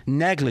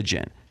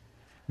negligent.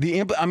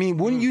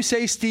 Wouldn't you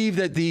say, Steve,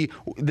 that the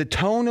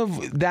tone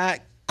of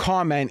that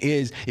comment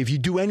is, if you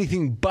do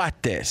anything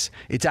but this,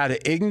 it's out of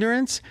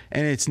ignorance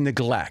and it's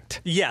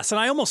neglect? Yes, and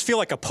I almost feel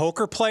like a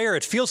poker player.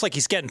 It feels like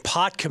he's getting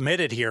pot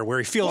committed here, where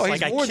he feels like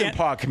he's I can't. More than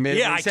pot committed.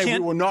 Yeah, I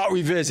can't. We will not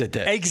revisit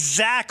this.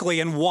 Exactly,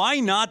 and why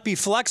not be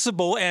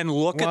flexible and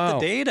look at the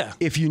data?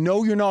 If you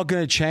know you're not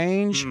going to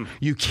change,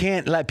 you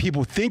can't let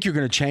people think you're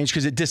going to change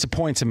because it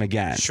disappoints them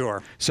again.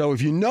 Sure. So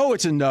if you know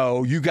it's a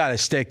no, you got to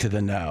stick to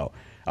the no.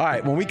 All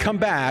right, when we come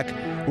back,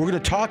 we're going to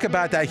talk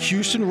about that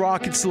Houston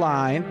Rockets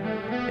line.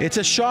 It's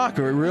a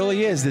shocker. It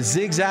really is. The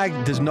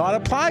zigzag does not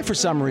apply for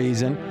some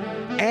reason.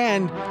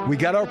 And we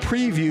got our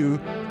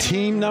preview,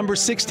 team number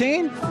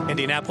 16.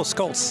 Indianapolis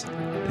Colts.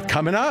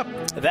 Coming up.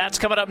 That's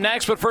coming up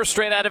next, but first,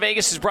 Straight Out of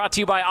Vegas is brought to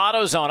you by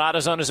AutoZone.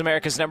 AutoZone is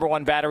America's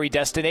 #1 battery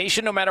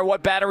destination. No matter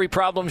what battery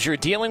problems you're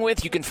dealing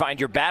with, you can find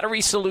your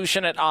battery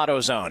solution at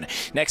AutoZone.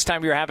 Next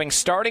time you're having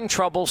starting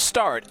trouble,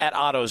 start at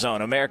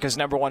AutoZone, America's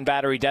 #1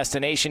 battery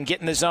destination. Get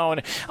in the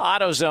zone.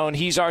 AutoZone.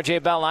 He's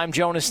RJ Bell. I'm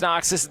Jonas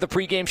Knox. This is the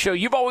pregame show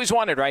you've always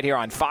wanted right here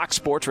on Fox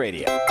Sports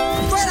Radio.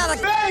 Straight out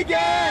of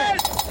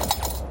Vegas!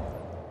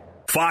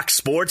 Fox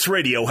Sports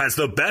Radio has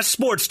the best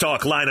sports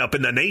talk lineup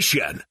in the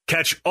nation.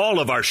 Catch all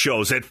of our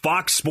shows at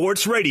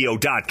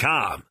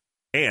foxsportsradio.com.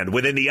 And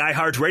within the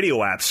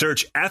iHeartRadio app,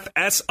 search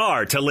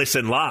FSR to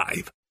listen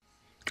live.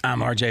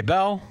 I'm RJ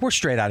Bell. We're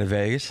Straight Out of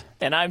Vegas.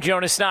 And I'm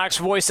Jonas Knox,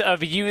 voice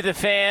of You, the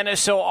Fan.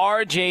 So,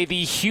 RJ,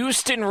 the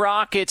Houston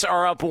Rockets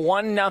are up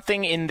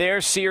 1-0 in their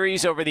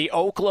series over the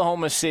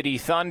Oklahoma City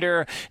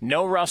Thunder.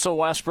 No Russell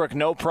Westbrook,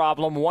 no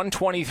problem.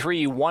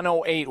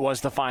 123-108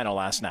 was the final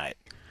last night.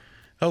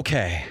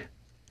 Okay.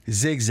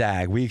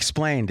 Zigzag. We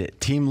explained it.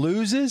 Team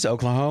loses.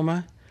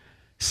 Oklahoma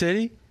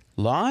City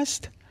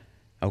lost.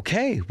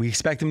 Okay. We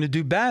expect them to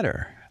do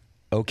better.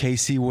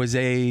 OKC was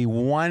a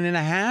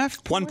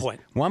 1.5. 1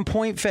 point. 1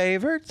 point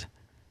favorite.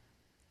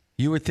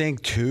 You would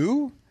think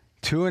 2,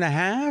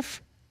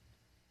 2.5.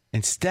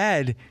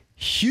 Instead,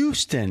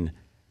 Houston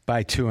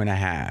by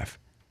 2.5.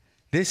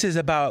 This is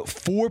about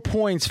 4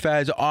 points,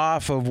 Fez,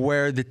 off of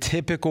where the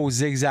typical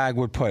zigzag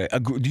would put it.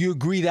 Do you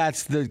agree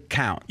that's the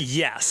count?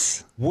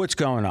 Yes. What's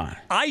going on?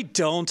 I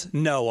don't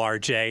know,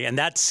 RJ, and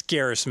that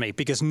scares me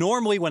because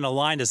normally when a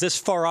line is this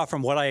far off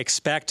from what I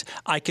expect,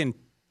 I can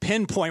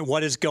pinpoint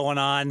what is going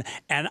on,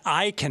 and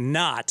I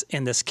cannot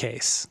in this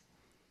case.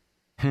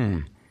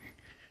 On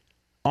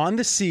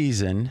the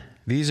season,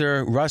 these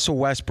are Russell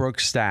Westbrook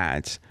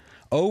stats.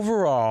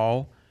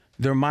 Overall,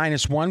 they're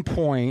minus 1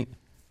 point,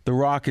 the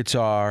Rockets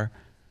are,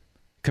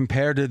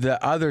 compared to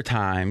the other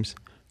times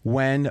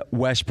when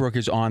Westbrook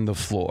is on the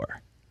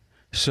floor.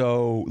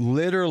 So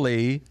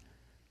literally,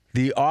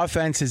 the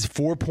offense is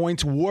 4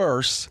 points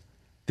worse.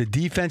 The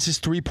defense is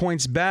 3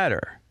 points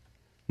better.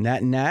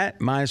 Net,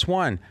 minus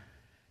 1.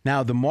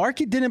 Now, the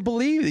market didn't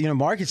believe it.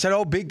 Market said,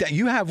 oh, big.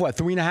 You have what,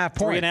 3.5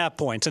 points? 3.5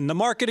 points. And the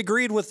market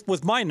agreed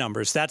with my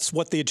numbers. That's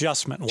what the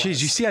adjustment was.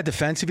 Jeez, you see how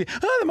defensive you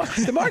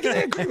the market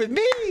didn't agree with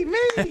me.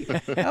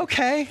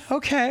 Okay.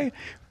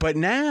 But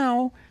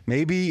now,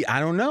 maybe,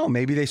 I don't know,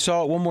 maybe they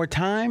saw it one more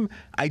time.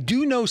 I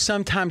do know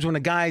sometimes when a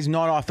guy's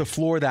not off the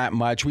floor that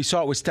much, we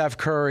saw it with Steph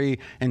Curry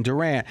and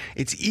Durant,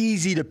 it's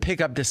easy to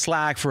pick up the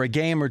slack for a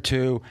game or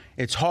two.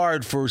 It's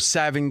hard for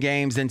 7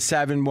 games, then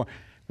 7 more.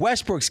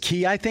 Westbrook's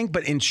key, I think,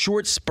 but in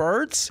short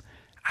spurts,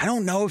 I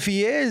don't know if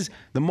he is.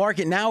 The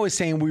market now is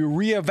saying we're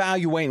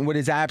reevaluating what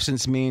his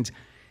absence means.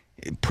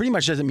 It pretty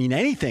much doesn't mean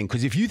anything,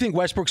 because if you think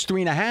Westbrook's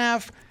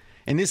 3.5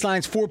 and this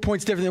line's 4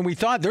 points different than we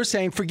thought, they're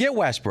saying forget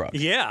Westbrook.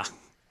 Yeah.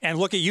 And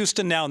look at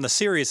Houston now in the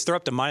series. They're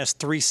up to minus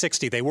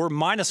 360. They were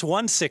minus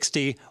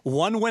 160.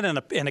 One win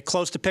in a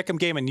close to pick 'em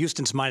game, and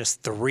Houston's minus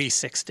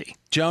 360.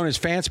 Jonas,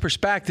 fans'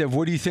 perspective,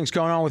 what do you think's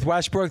going on with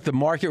Westbrook? The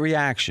market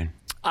reaction.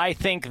 I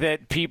think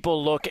that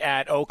people look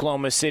at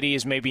Oklahoma City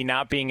as maybe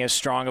not being as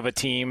strong of a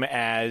team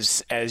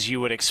as you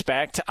would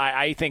expect.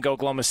 I think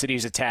Oklahoma City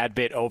is a tad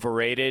bit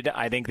overrated.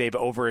 I think they've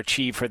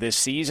overachieved for this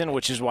season,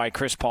 which is why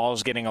Chris Paul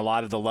is getting a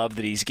lot of the love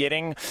that he's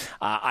getting.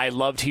 I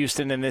loved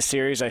Houston in this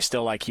series. I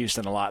still like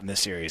Houston a lot in this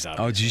series.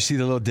 Obviously. Oh, did you see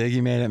the little dig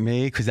he made at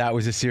me? Because that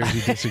was a series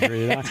we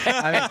disagreed on.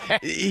 I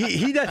mean,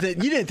 he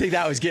doesn't. You didn't think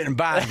that was getting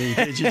by me,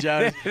 did you,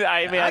 Jonas?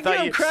 I give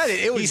him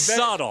credit. It was he's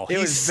subtle.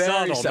 He's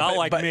subtle, not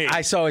like me.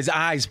 I saw his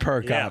eyes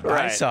perk up.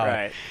 Right, I saw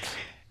it.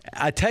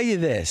 I tell you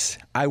this,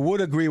 I would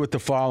agree with the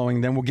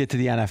following, then we'll get to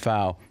the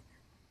NFL.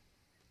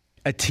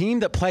 A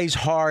team that plays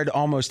hard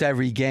almost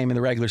every game in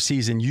the regular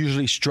season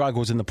usually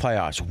struggles in the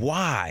playoffs.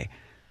 Why?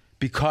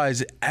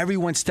 Because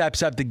everyone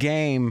steps up the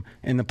game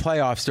in the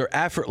playoffs, their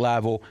effort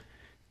level,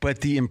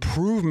 but the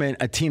improvement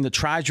a team that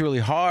tries really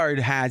hard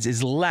has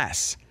is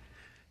less.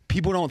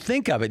 People don't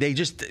think of it. They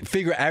just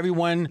figure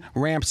everyone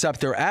ramps up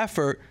their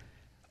effort.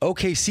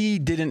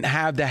 OKC didn't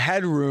have the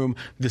headroom,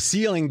 the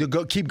ceiling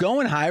to keep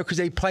going higher because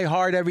they play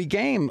hard every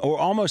game or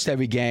almost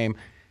every game.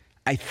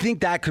 I think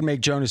that could make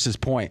Jonas's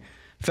point.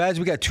 Fez,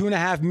 we got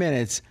 2.5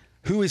 minutes.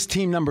 Who is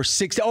team number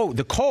 6? Oh,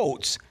 the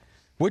Colts.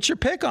 What's your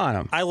pick on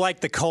them? I like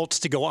the Colts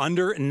to go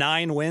under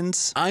 9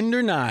 wins.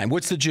 Under 9.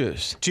 What's the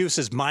juice? Juice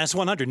is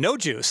 -100. No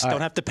juice.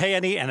 Don't have to pay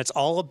any, and it's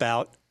all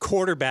about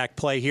quarterback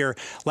play here.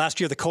 Last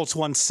year, the Colts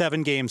won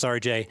 7 games,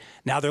 RJ.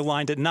 Now they're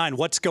lined at 9.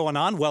 What's going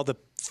on? Well, the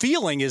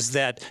feeling is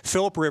that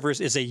Phillip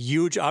Rivers is a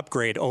huge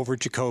upgrade over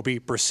Jacoby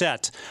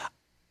Brissett.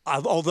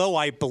 Although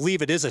I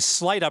believe it is a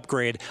slight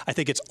upgrade, I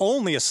think it's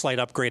only a slight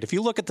upgrade. If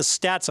you look at the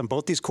stats on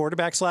both these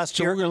quarterbacks last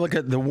year. So we're going to look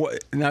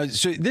at now.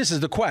 So this is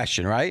the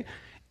question, right?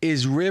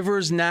 Is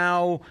Rivers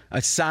now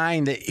a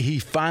sign that he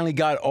finally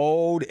got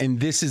old and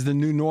this is the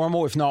new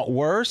normal, if not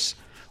worse?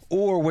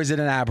 Or was it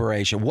an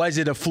aberration? Was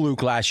it a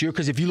fluke last year?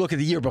 Because if you look at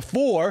the year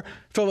before,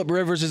 Phillip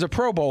Rivers is a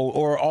Pro Bowl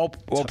or all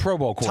Pro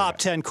Bowl quarterback. Top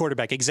 10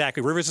 quarterback,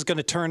 exactly. Rivers is going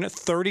to turn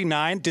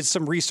 39. Did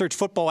some research,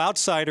 Football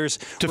Outsiders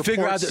to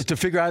figure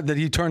out that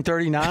he turned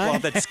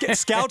 39. Well,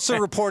 scouts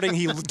are reporting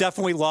he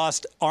definitely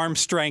lost arm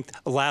strength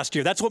last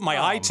year. That's what my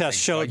eye test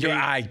showed me. Your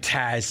eye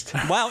test.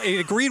 Well,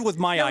 it agreed with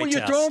my eye test. When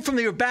you're throwing from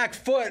your back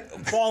foot,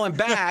 falling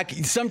back,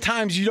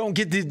 sometimes you don't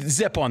get the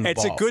zip on the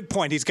ball. It's a good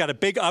point. He's got a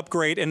big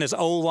upgrade in his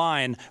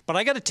O-line, but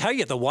I got to tell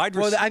you, the wide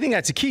receiver. Well, I think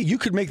that's a key. You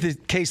could make the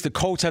case the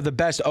Colts have the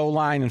best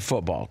O-line in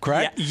football,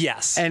 correct? Yeah,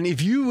 yes. And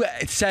if you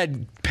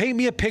said, paint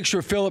me a picture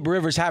of Phillip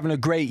Rivers having a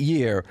great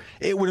year,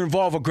 it would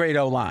involve a great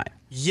O-line.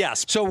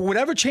 Yes. So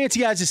whatever chance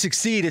he has to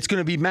succeed, it's going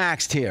to be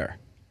maxed here.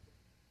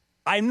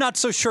 I'm not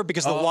so sure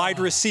because the wide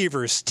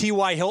receivers,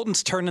 T.Y.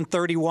 Hilton's turning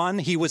 31.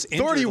 He was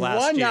injured 31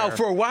 last year. now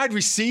for a wide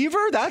receiver?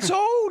 That's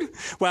old.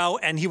 Well,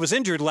 and he was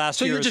injured last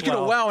year. So you're just going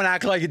to wow and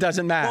act like it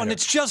doesn't matter. Well, and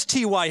it's just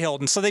T.Y.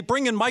 Hilton. So they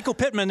bring in Michael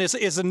Pittman is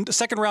a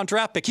second-round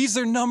draft pick. He's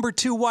their number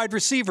 2 wide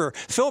receiver.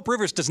 Phillip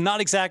Rivers does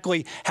not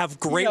exactly have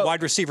great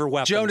wide receiver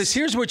weapons. Jonas,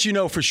 here's what you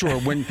know for sure.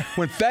 When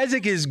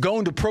Fezzik is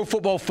going to Pro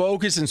Football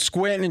Focus and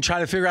squinting and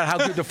trying to figure out how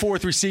good the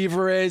 4th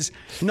receiver is,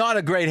 not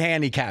a great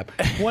handicap.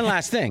 One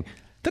last thing.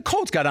 The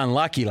Colts got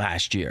unlucky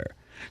last year.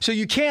 So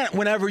you can't,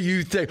 whenever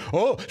you think,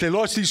 oh, they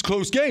lost these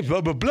close games, blah,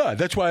 blah, blah.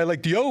 That's why I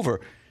like the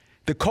over.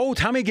 The Colts,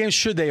 how many games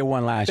should they have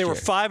won last year? They were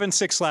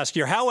 5-6 last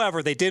year.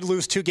 However, they did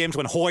lose 2 games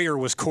when Hoyer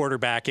was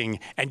quarterbacking,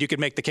 and you could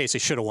make the case they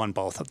should have won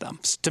both of them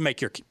to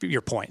make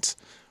your points.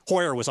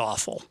 Hoyer was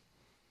awful.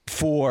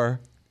 For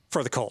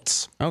the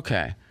Colts.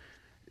 Okay.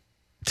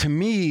 To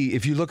me,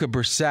 if you look at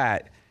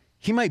Brissett,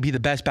 he might be the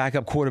best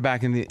backup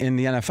quarterback in the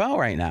NFL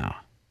right now,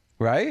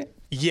 right?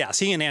 Yes,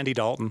 he and Andy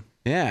Dalton.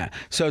 Yeah.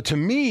 So to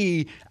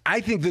me,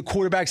 I think the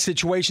quarterback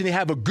situation, they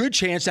have a good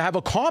chance to have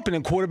a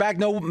competent quarterback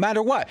no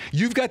matter what.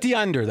 You've got the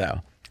under,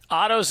 though.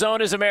 AutoZone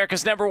is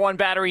America's #1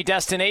 battery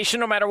destination.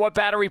 No matter what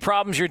battery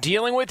problems you're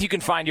dealing with, you can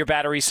find your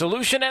battery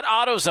solution at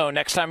AutoZone.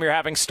 Next time you're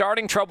having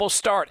starting trouble,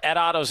 start at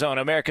AutoZone,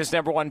 America's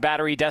 #1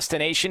 battery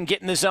destination.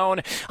 Get in the zone.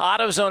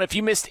 AutoZone. If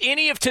you missed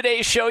any of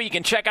today's show, you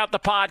can check out the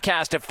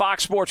podcast at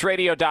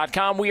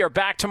foxsportsradio.com. We are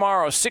back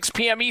tomorrow, 6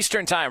 p.m.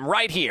 Eastern time,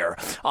 right here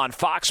on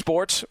Fox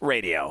Sports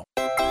Radio.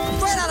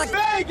 Straight out of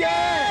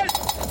Vegas!